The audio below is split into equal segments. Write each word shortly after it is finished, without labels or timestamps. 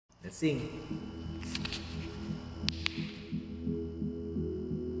WeSing.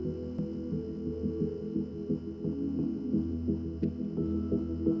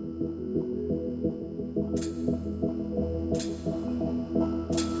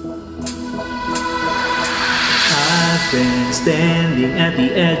 I've been standing at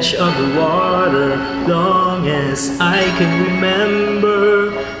the edge of the water long as I can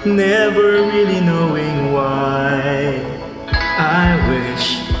remember, never really knowing why. I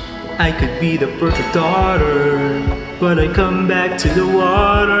wish I could be the perfect daughter, but I come back to the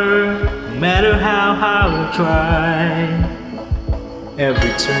water, no matter how hard I try. Every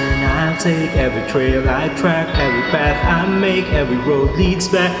turn I take, every trail I track, every path I make, every road leads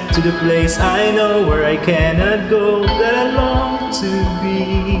back to the place I know where I cannot go, that I long to be.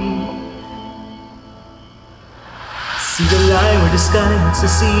 See the line where the sky meets the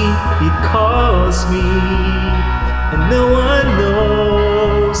sea, it calls me, and no one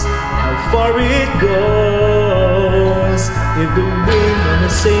knows how far it goes. If the wind on a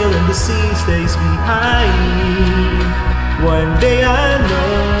sail and the sea stays behind me, one day I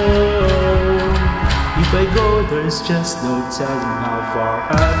know, if I go, there's just no telling how far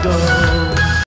I go.